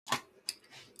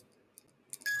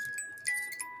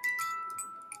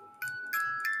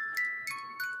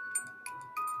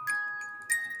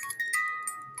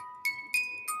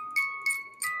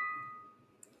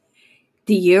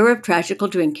The Year of Tragical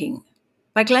Drinking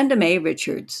by Glenda May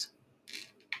Richards.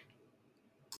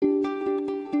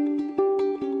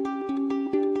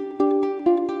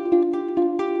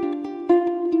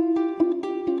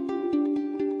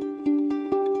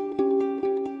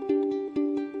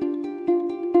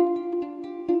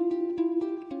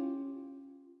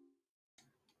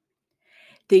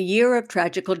 The Year of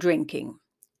Tragical Drinking,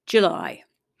 July.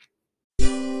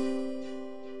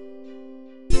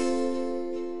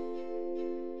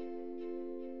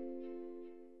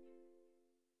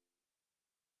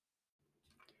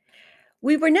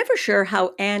 We were never sure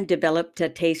how Anne developed a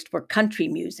taste for country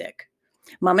music.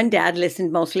 Mom and Dad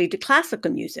listened mostly to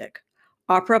classical music.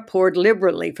 Opera poured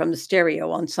liberally from the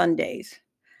stereo on Sundays.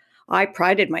 I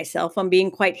prided myself on being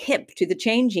quite hip to the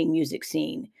changing music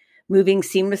scene, moving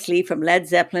seamlessly from Led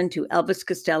Zeppelin to Elvis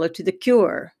Costello to The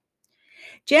Cure.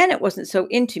 Janet wasn't so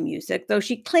into music, though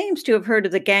she claims to have heard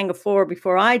of the Gang of Four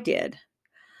before I did.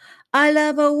 "I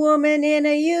love a woman in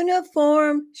a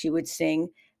uniform," she would sing,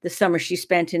 the summer she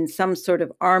spent in some sort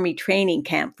of army training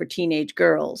camp for teenage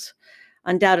girls,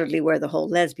 undoubtedly where the whole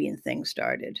lesbian thing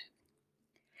started.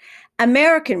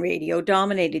 American radio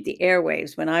dominated the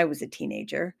airwaves when I was a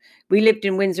teenager. We lived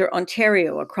in Windsor,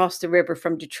 Ontario, across the river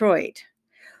from Detroit.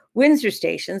 Windsor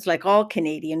stations, like all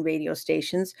Canadian radio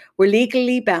stations, were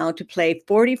legally bound to play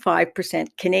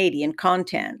 45% Canadian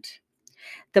content.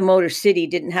 The Motor City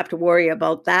didn't have to worry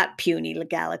about that puny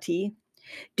legality.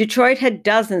 Detroit had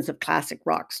dozens of classic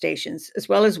rock stations, as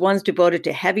well as ones devoted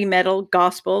to heavy metal,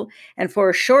 gospel, and for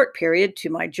a short period, to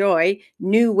my joy,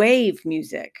 new wave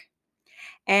music.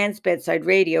 Anne's bedside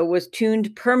radio was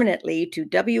tuned permanently to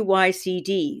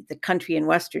WYCD, the country and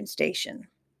western station.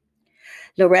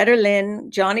 Loretta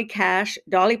Lynn, Johnny Cash,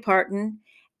 Dolly Parton.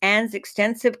 Anne's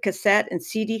extensive cassette and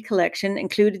CD collection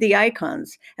included the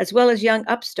icons, as well as young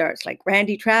upstarts like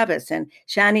Randy Travis and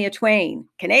Shania Twain.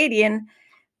 Canadian.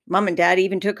 Mom and Dad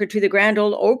even took her to the Grand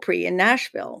Ole Opry in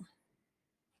Nashville.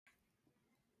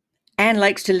 Anne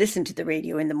likes to listen to the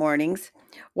radio in the mornings.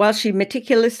 While she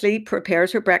meticulously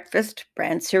prepares her breakfast,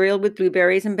 bran cereal with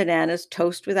blueberries and bananas,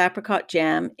 toast with apricot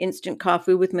jam, instant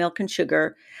coffee with milk and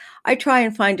sugar, I try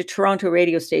and find a Toronto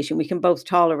radio station we can both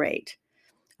tolerate.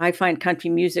 I find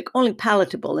country music only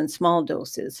palatable in small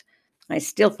doses. I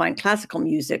still find classical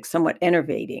music somewhat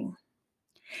enervating.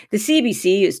 The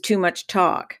CBC is too much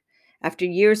talk. After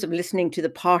years of listening to the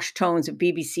posh tones of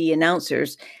BBC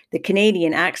announcers, the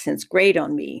Canadian accents grate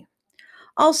on me.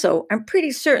 Also, I'm pretty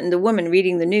certain the woman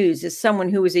reading the news is someone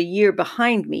who was a year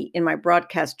behind me in my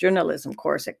broadcast journalism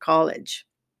course at college.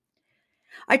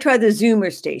 I try the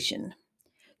Zoomer station.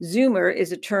 Zoomer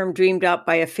is a term dreamed up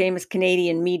by a famous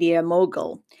Canadian media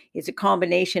mogul. It's a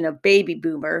combination of baby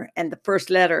boomer and the first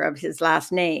letter of his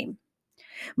last name.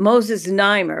 Moses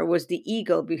Znaimer was the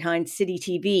ego behind City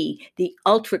TV, the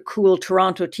ultra-cool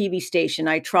Toronto TV station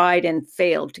I tried and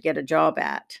failed to get a job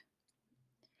at.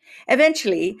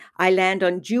 Eventually, I land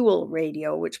on Jewel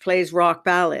Radio, which plays rock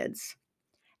ballads.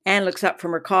 Anne looks up from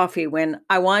her coffee when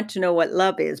 "I Want to Know What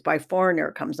Love Is" by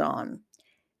Foreigner comes on.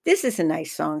 "This is a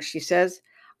nice song," she says.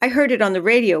 "I heard it on the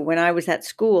radio when I was at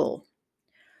school."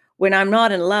 When I'm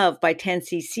Not in Love by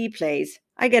 10cc plays,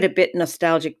 I get a bit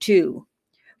nostalgic too,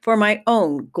 for my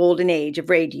own golden age of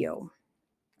radio.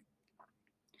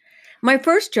 My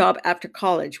first job after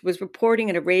college was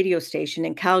reporting at a radio station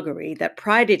in Calgary that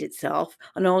prided itself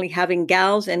on only having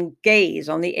gals and gays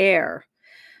on the air.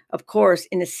 Of course,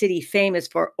 in a city famous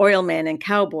for oilmen and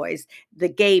cowboys, the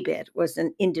gay bit was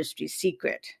an industry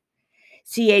secret.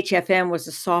 CHFM was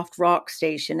a soft rock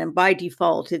station, and by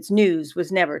default, its news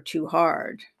was never too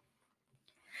hard.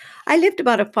 I lived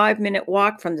about a 5-minute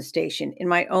walk from the station in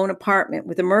my own apartment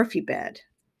with a Murphy bed.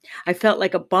 I felt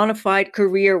like a bona fide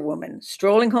career woman,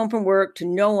 strolling home from work to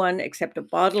no one except a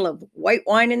bottle of white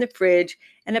wine in the fridge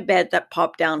and a bed that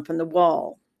popped down from the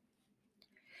wall.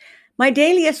 My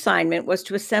daily assignment was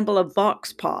to assemble a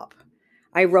vox pop.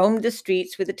 I roamed the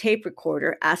streets with a tape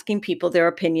recorder, asking people their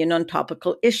opinion on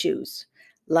topical issues,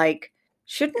 like,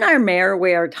 "Shouldn't our mayor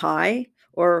wear a tie?"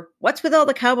 Or, "What's with all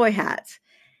the cowboy hats?"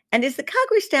 And "Is the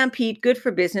Calgary Stampede good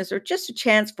for business or just a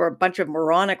chance for a bunch of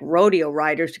moronic rodeo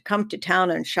riders to come to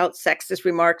town and shout sexist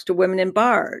remarks to women in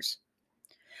bars?"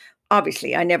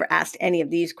 Obviously, I never asked any of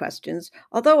these questions,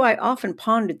 although I often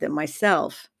pondered them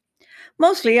myself.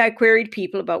 Mostly, I queried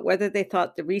people about whether they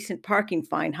thought the recent parking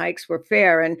fine hikes were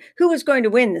fair and who was going to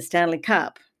win the Stanley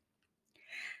Cup.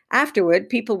 Afterward,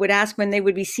 people would ask when they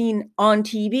would be seen on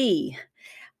TV.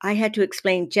 I had to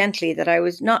explain gently that I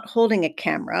was not holding a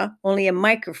camera, only a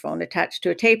microphone attached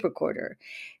to a tape recorder.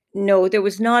 No, there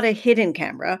was not a hidden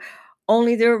camera,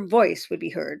 only their voice would be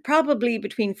heard, probably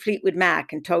between Fleetwood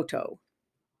Mac and Toto.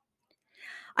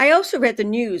 I also read the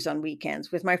news on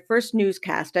weekends with my first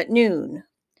newscast at noon.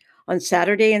 On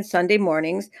Saturday and Sunday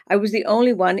mornings, I was the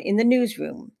only one in the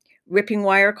newsroom, ripping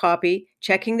wire copy,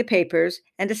 checking the papers,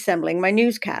 and assembling my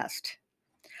newscast.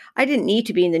 I didn't need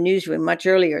to be in the newsroom much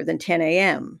earlier than 10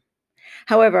 a.m.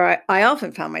 However, I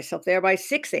often found myself there by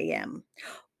 6 a.m.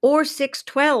 or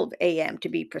 6:12 a.m. to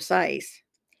be precise.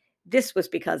 This was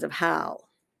because of Hal.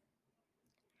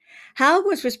 Hal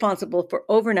was responsible for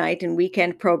overnight and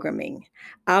weekend programming,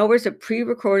 hours of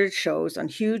pre-recorded shows on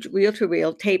huge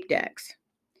reel-to-reel tape decks.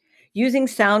 Using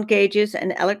sound gauges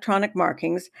and electronic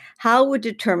markings, Hal would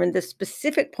determine the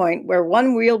specific point where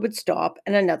one reel would stop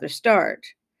and another start.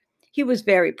 He was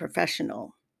very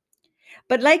professional.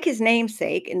 But like his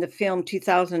namesake in the film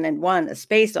 2001: A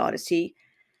Space Odyssey,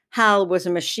 Hal was a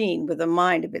machine with a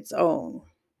mind of its own.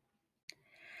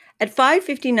 At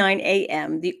 5:59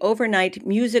 a.m., the overnight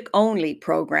music-only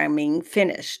programming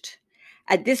finished.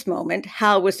 At this moment,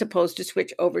 Hal was supposed to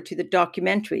switch over to the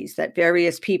documentaries that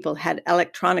various people had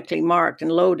electronically marked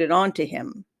and loaded onto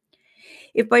him.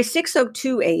 If by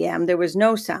 6:02 a.m. there was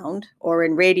no sound, or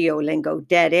in radio lingo,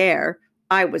 dead air,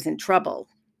 I was in trouble.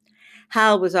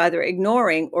 Hal was either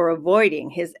ignoring or avoiding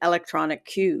his electronic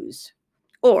cues,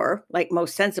 or, like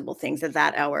most sensible things at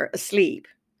that hour, asleep,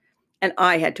 and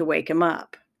I had to wake him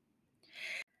up.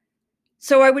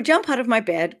 So I would jump out of my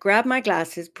bed, grab my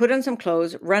glasses, put on some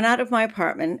clothes, run out of my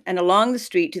apartment, and along the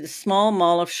street to the small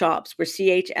mall of shops where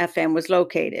CHFM was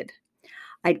located.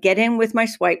 I'd get in with my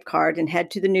swipe card and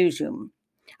head to the newsroom.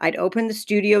 I'd open the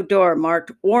studio door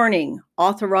marked "Warning,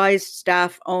 authorized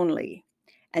staff only."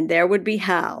 And there would be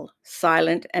Hal,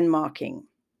 silent and mocking.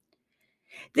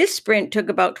 This sprint took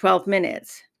about 12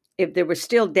 minutes. If there was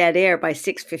still dead air by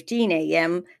 6:15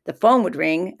 a.m., the phone would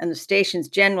ring and the station's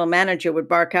general manager would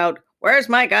bark out, "Where's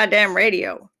my goddamn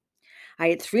radio?" I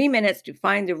had 3 minutes to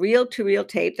find the reel-to-reel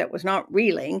tape that was not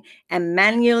reeling and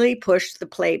manually push the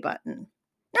play button.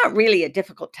 Not really a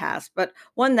difficult task, but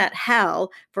one that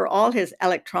Hal, for all his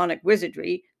electronic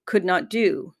wizardry, could not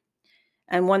do,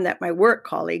 and one that my work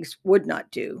colleagues would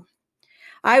not do.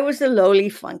 I was the lowly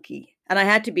flunky, and I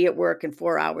had to be at work in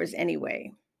 4 hours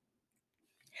anyway.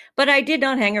 But I did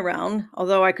not hang around,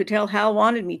 although I could tell Hal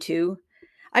wanted me to.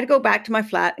 I'd go back to my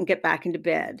flat and get back into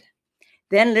bed.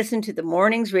 Then listen to the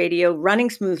morning's radio running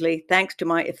smoothly thanks to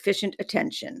my efficient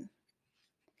attention.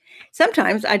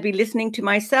 Sometimes I'd be listening to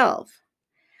myself.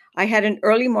 I had an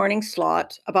early morning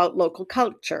slot about local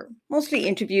culture, mostly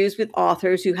interviews with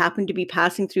authors who happened to be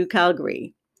passing through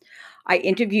Calgary. I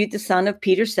interviewed the son of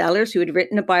Peter Sellers, who had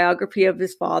written a biography of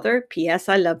his father, P.S.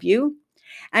 I Love You,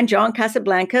 and John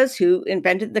Casablancas, who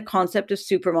invented the concept of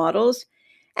supermodels,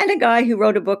 and a guy who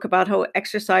wrote a book about how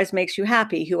exercise makes you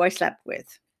happy, who I slept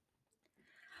with.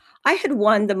 I had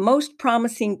won the Most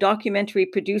Promising Documentary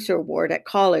Producer Award at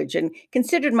college and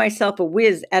considered myself a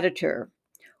whiz editor.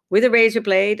 With a razor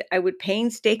blade, I would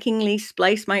painstakingly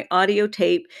splice my audio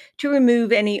tape to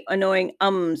remove any annoying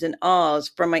ums and ahs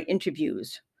from my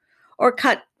interviews, or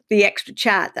cut the extra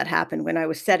chat that happened when I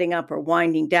was setting up or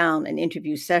winding down an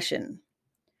interview session.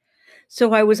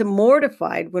 So I was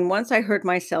mortified when once I heard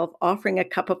myself offering a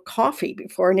cup of coffee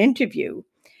before an interview,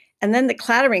 and then the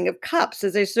clattering of cups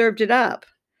as I served it up.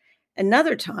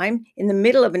 Another time, in the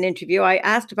middle of an interview, I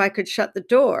asked if I could shut the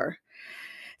door.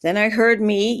 Then I heard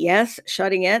me, yes,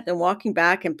 shutting it, then walking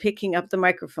back and picking up the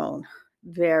microphone.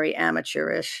 Very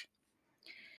amateurish.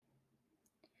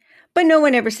 But no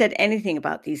one ever said anything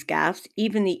about these gaffes,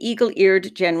 even the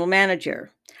eagle-eared general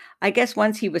manager. I guess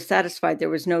once he was satisfied there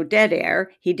was no dead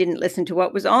air, he didn't listen to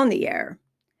what was on the air.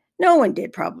 No one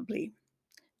did, probably.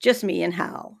 Just me and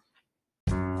Hal.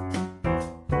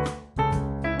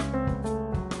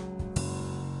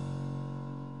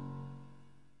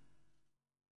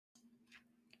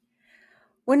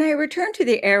 When I returned to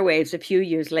the airwaves a few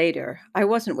years later, I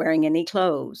wasn't wearing any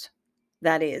clothes.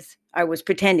 That is, I was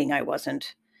pretending I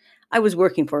wasn't. I was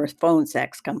working for a phone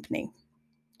sex company.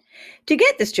 To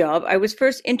get this job, I was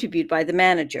first interviewed by the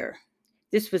manager.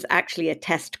 This was actually a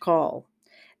test call.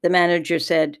 The manager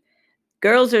said,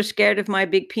 "Girls are scared of my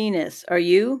big penis. Are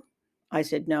you?" I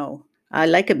said, "No, I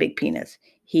like a big penis."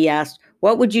 He asked,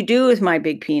 "What would you do with my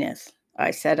big penis?"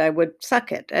 I said I would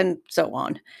suck it, and so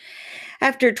on.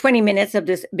 After 20 minutes of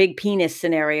this big penis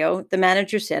scenario, the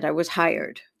manager said I was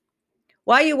hired.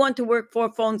 "Why you want to work for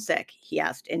PhoneSec?" he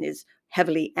asked in his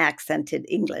heavily accented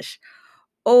English.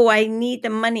 "Oh, I need the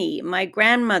money. My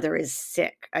grandmother is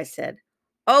sick," I said.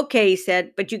 "Okay," he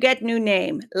said, "but you get new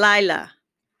name, Lila."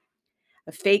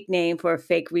 A fake name for a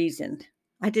fake reason.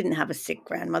 I didn't have a sick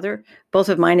grandmother. Both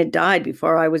of mine had died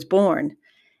before I was born.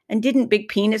 And didn't Big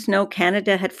Penis know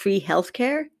Canada had free health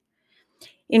care?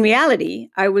 In reality,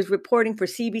 I was reporting for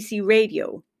CBC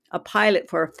Radio, a pilot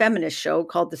for a feminist show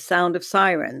called The Sound of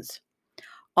Sirens.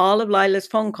 All of Lila's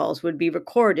phone calls would be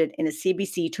recorded in a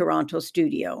CBC Toronto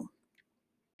studio.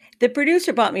 The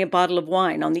producer bought me a bottle of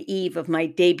wine on the eve of my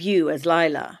debut as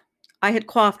Lila. I had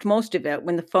quaffed most of it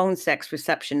when the phone sex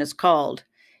receptionist called.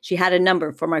 She had a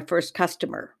number for my first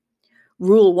customer.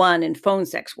 Rule 1 in phone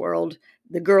sex world,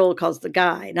 the girl calls the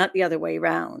guy, not the other way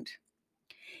around.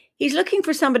 He's looking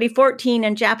for somebody 14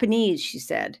 and Japanese, she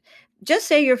said. Just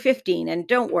say you're 15 and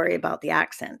don't worry about the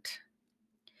accent.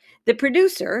 The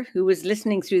producer, who was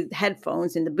listening through the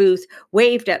headphones in the booth,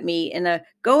 waved at me in a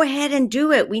go ahead and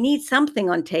do it, we need something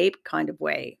on tape kind of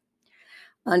way.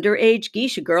 Underage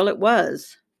geisha girl it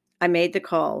was. I made the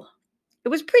call. It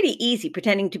was pretty easy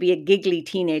pretending to be a giggly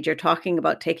teenager talking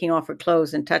about taking off her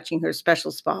clothes and touching her special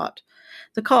spot.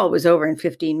 The call was over in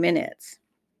 15 minutes.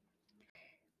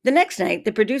 The next night,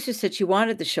 the producer said she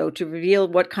wanted the show to reveal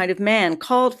what kind of man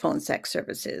called phone sex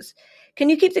services. Can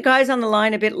you keep the guys on the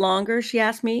line a bit longer, she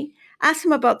asked me. Ask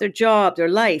them about their job, their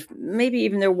life, maybe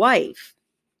even their wife.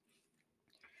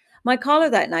 My caller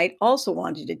that night also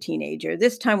wanted a teenager,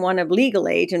 this time one of legal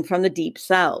age and from the deep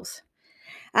south.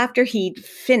 After he'd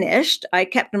finished, I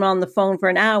kept him on the phone for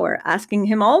an hour, asking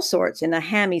him all sorts in a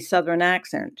hammy southern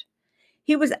accent.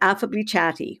 He was affably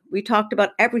chatty. We talked about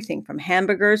everything from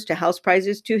hamburgers to house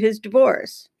prices to his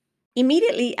divorce.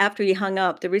 Immediately after he hung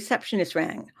up, the receptionist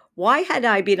rang. Why had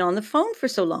I been on the phone for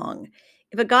so long?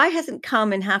 If a guy hasn't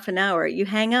come in half an hour, you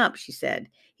hang up, she said.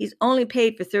 He's only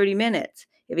paid for 30 minutes.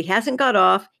 If he hasn't got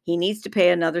off, he needs to pay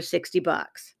another $60.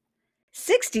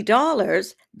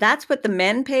 $60? That's what the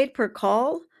men paid per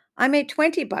call? I made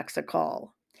 $20 a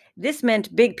call. This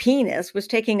meant Big Penis was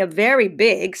taking a very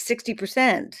big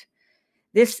 60%.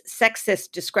 This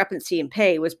sexist discrepancy in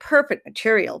pay was perfect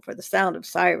material for The Sound of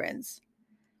Sirens.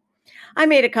 I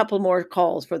made a couple more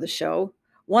calls for the show.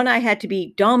 One I had to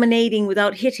be dominating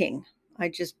without hitting. I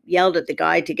just yelled at the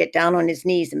guy to get down on his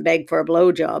knees and beg for a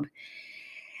blowjob.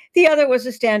 The other was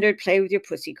a standard play with your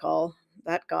pussy call.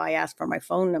 That guy asked for my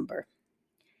phone number.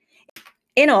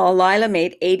 In all, Lila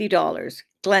made $80.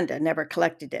 Glenda never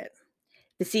collected it.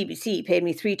 The CBC paid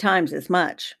me 3 times as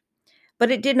much. But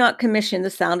it did not commission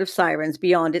The Sound of Sirens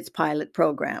beyond its pilot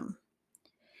program.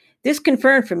 This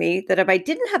confirmed for me that if I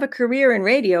didn't have a career in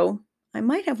radio, I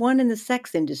might have one in the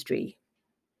sex industry.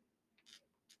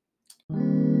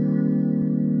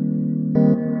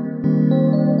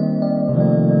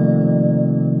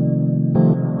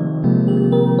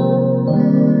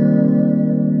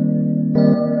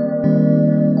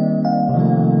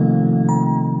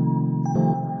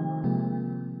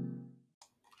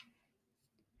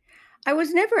 I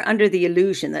was never under the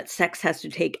illusion that sex has to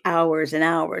take hours and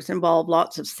hours, involve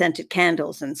lots of scented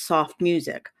candles and soft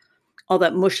music. All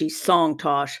that mushy song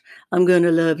tosh, I'm going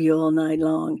to love you all night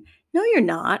long. No, you're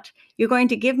not. You're going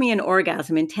to give me an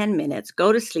orgasm in 10 minutes,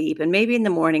 go to sleep, and maybe in the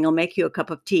morning I'll make you a cup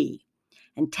of tea.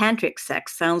 And tantric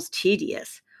sex sounds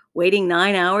tedious. Waiting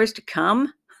 9 hours to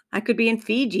come? I could be in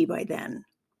Fiji by then.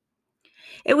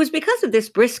 It was because of this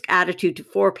brisk attitude to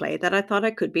foreplay that I thought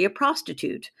I could be a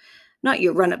prostitute. Not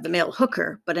your run-of-the-mill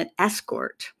hooker, but an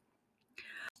escort.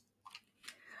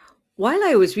 While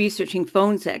I was researching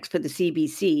phone sex for the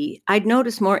CBC, I'd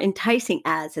noticed more enticing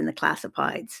ads in the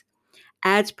classifieds.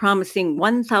 Ads promising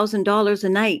 $1,000 a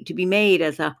night to be made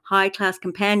as a high-class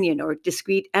companion or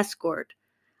discreet escort.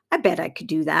 I bet I could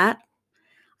do that.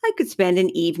 I could spend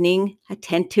an evening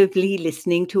attentively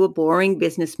listening to a boring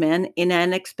businessman in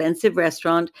an expensive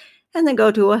restaurant and then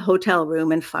go to a hotel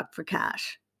room and fuck for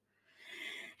cash.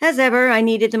 As ever, I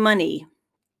needed the money,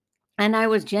 and I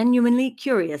was genuinely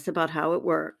curious about how it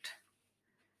worked.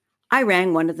 I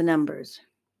rang one of the numbers.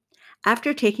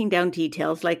 After taking down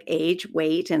details like age,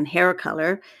 weight, and hair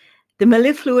color, the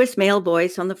mellifluous male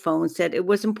voice on the phone said it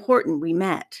was important we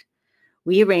met.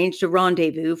 We arranged a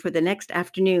rendezvous for the next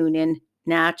afternoon in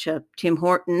Natch, Tim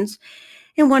Hortons,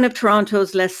 in one of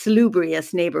Toronto's less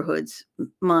salubrious neighborhoods,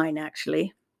 mine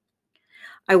actually.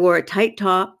 I wore a tight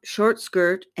top, short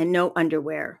skirt, and no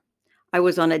underwear. I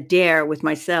was on a dare with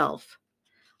myself.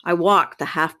 I walked the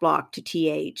half block to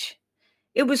TH.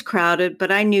 It was crowded,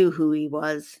 but I knew who he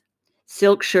was.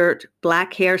 Silk shirt,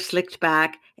 black hair slicked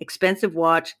back, expensive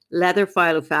watch, leather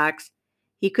filofax.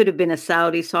 He could have been a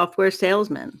Saudi software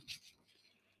salesman.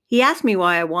 He asked me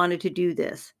why I wanted to do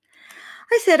this.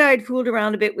 I said I'd fooled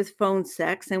around a bit with phone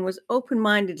sex and was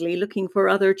open-mindedly looking for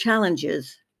other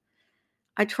challenges.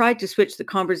 I tried to switch the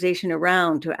conversation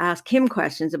around to ask him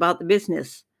questions about the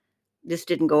business. This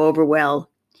didn't go over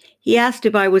well. He asked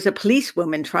if I was a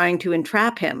policewoman trying to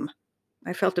entrap him.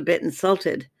 I felt a bit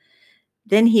insulted.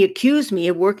 Then he accused me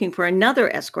of working for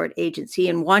another escort agency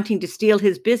and wanting to steal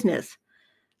his business.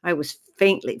 I was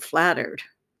faintly flattered.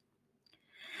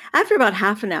 After about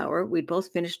half an hour, we'd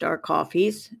both finished our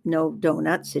coffees, no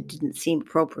donuts, it didn't seem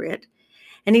appropriate,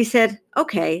 and he said,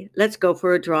 "Okay, let's go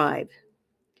for a drive."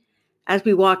 As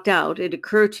we walked out, it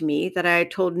occurred to me that I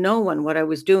had told no one what I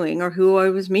was doing or who I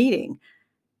was meeting.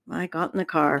 I got in the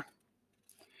car.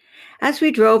 As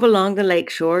we drove along the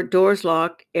lakeshore, doors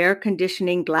locked, air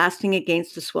conditioning blasting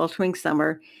against the sweltering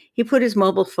summer, he put his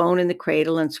mobile phone in the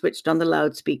cradle and switched on the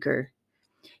loudspeaker.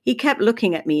 He kept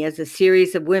looking at me as a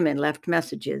series of women left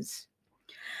messages.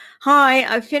 "Hi,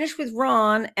 I've finished with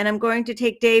Ron, and I'm going to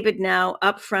take David now,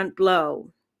 up front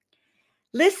blow.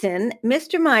 Listen,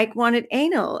 Mr. Mike wanted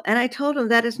anal, and I told him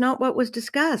that is not what was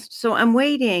discussed, so I'm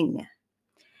waiting.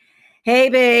 Hey,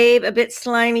 babe, a bit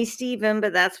slimy Steven,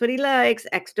 but that's what he likes.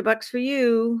 Extra bucks for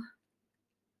you."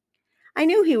 I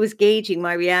knew he was gauging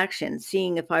my reaction,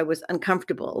 seeing if I was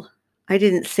uncomfortable. I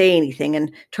didn't say anything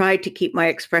and tried to keep my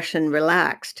expression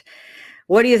relaxed.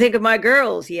 "What do you think of my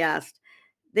girls?" he asked.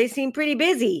 "They seem pretty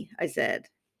busy," I said.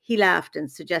 He laughed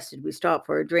and suggested we stop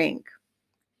for a drink.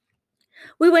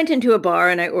 We went into a bar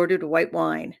and I ordered a white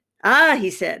wine. "Ah," he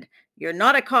said, "you're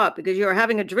not a cop because you're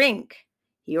having a drink."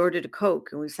 He ordered a Coke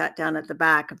and we sat down at the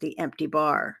back of the empty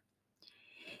bar.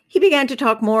 He began to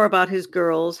talk more about his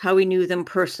girls, how he knew them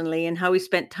personally, and how he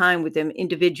spent time with them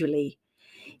individually.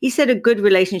 He said a good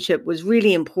relationship was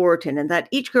really important and that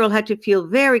each girl had to feel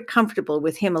very comfortable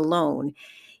with him alone.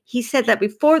 He said that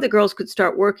before the girls could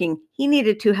start working, he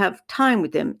needed to have time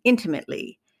with them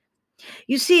intimately.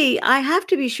 "You see, I have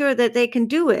to be sure that they can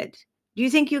do it. Do you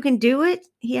think you can do it?"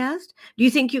 he asked. "Do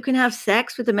you think you can have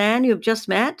sex with a man you have just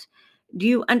met? Do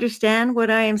you understand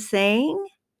what I am saying?"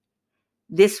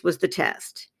 This was the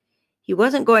test. He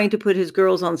wasn't going to put his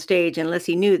girls on stage unless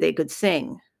he knew they could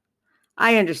sing.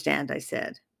 "I understand," I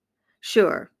said.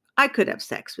 "Sure, I could have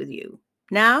sex with you.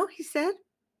 Now?" he said.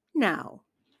 "Now."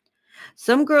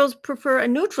 "Some girls prefer a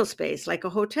neutral space like a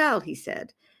hotel," he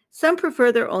said. "Some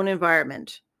prefer their own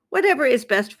environment. Whatever is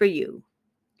best for you."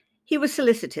 He was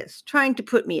solicitous, trying to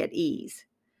put me at ease.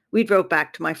 We drove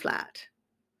back to my flat.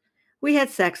 We had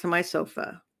sex on my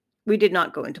sofa. We did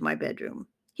not go into my bedroom.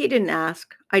 He didn't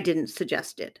ask. I didn't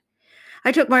suggest it.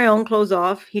 I took my own clothes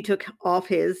off. He took off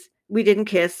his. We didn't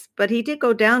kiss, but he did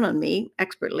go down on me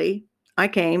expertly. I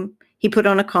came. He put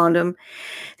on a condom.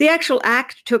 The actual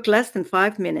act took less than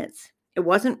 5 minutes. It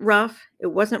wasn't rough. It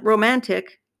wasn't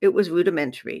romantic. It was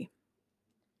rudimentary.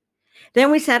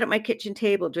 Then we sat at my kitchen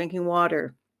table drinking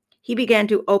water. He began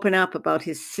to open up about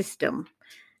his system,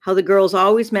 how the girls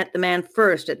always met the man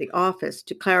first at the office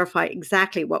to clarify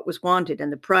exactly what was wanted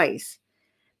and the price.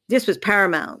 This was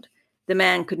paramount. The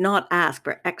man could not ask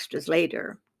for extras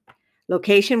later.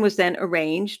 Location was then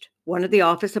arranged, one of the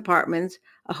office apartments,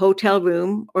 a hotel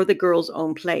room, or the girl's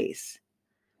own place.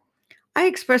 I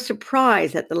expressed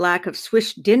surprise at the lack of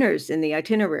Swiss dinners in the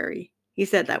itinerary. He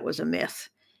said that was a myth.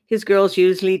 His girls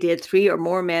usually did 3 or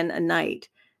more men a night.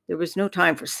 There was no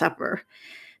time for supper.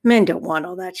 Men don't want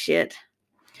all that shit.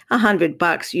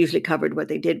 $100 usually covered what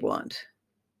they did want.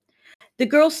 The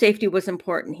girls' safety was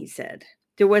important, he said.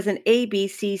 There was an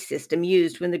ABC system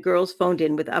used when the girls phoned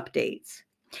in with updates.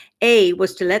 A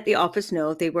was to let the office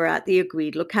know they were at the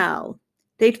agreed locale.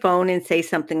 They'd phone and say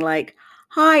something like,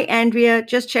 "Hi, Andrea,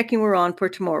 just checking we're on for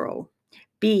tomorrow."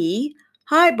 B,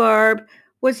 "Hi, Barb,"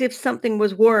 was if something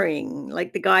was worrying,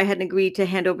 like the guy hadn't agreed to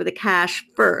hand over the cash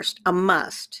first, a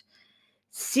must.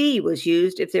 C was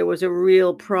used if there was a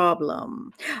real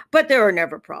problem. "But there are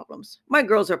never problems. My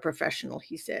girls are professional,"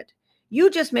 he said. "You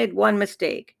just made one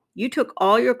mistake. You took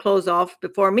all your clothes off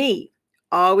before me.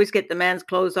 Always get the man's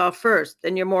clothes off first,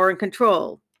 then you're more in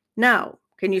control. Now,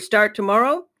 can you start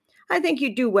tomorrow? I think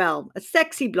you do well. A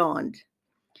sexy blonde."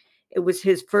 It was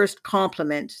his first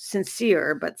compliment,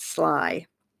 sincere but sly.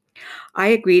 I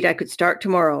agreed I could start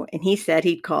tomorrow, and he said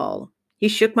he'd call. He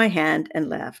shook my hand and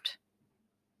left.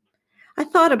 I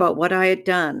thought about what I had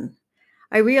done.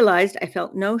 I realized I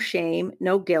felt no shame,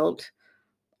 no guilt.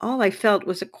 All I felt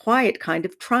was a quiet kind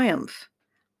of triumph.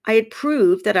 I had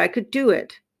proved that I could do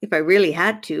it, if I really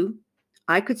had to.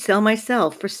 I could sell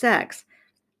myself for sex.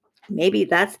 Maybe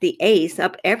that's the ace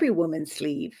up every woman's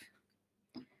sleeve.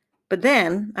 But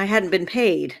then I hadn't been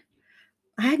paid.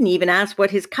 I hadn't even asked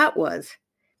what his cut was.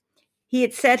 He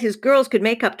had said his girls could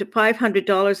make up to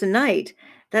 $500 a night.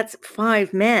 That's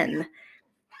 5 men.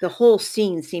 The whole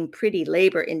scene seemed pretty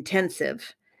labor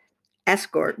intensive.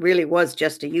 Escort really was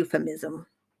just a euphemism.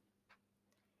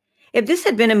 If this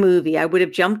had been a movie, I would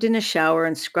have jumped in a shower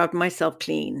and scrubbed myself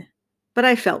clean. But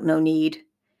I felt no need.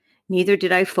 Neither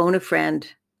did I phone a friend.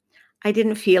 I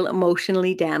didn't feel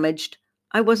emotionally damaged.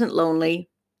 I wasn't lonely.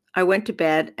 I went to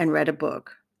bed and read a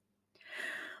book.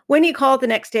 When he called the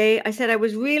next day, I said I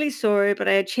was really sorry, but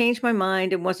I had changed my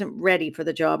mind and wasn't ready for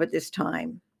the job at this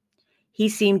time. He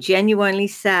seemed genuinely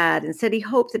sad and said he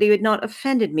hoped that he had not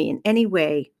offended me in any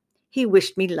way. He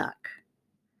wished me luck.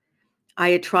 I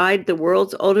had tried the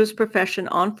world's oldest profession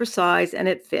on for size and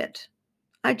it fit.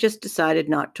 I just decided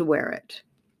not to wear it.